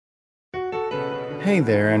Hey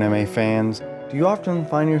there, anime fans. Do you often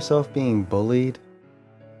find yourself being bullied?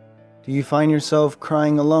 Do you find yourself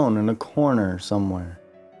crying alone in a corner somewhere?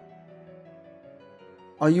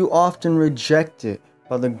 Are you often rejected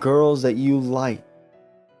by the girls that you like?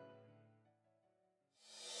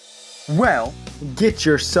 Well, get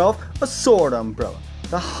yourself a sword umbrella,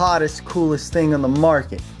 the hottest, coolest thing on the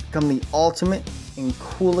market. Become the ultimate and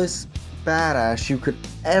coolest badass you could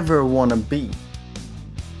ever want to be.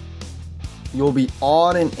 You'll be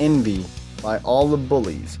awed and envied by all the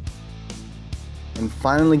bullies, and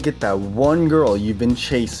finally get that one girl you've been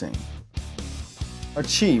chasing.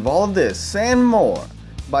 Achieve all of this and more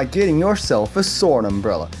by getting yourself a sword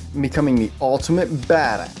umbrella and becoming the ultimate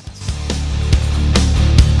badass.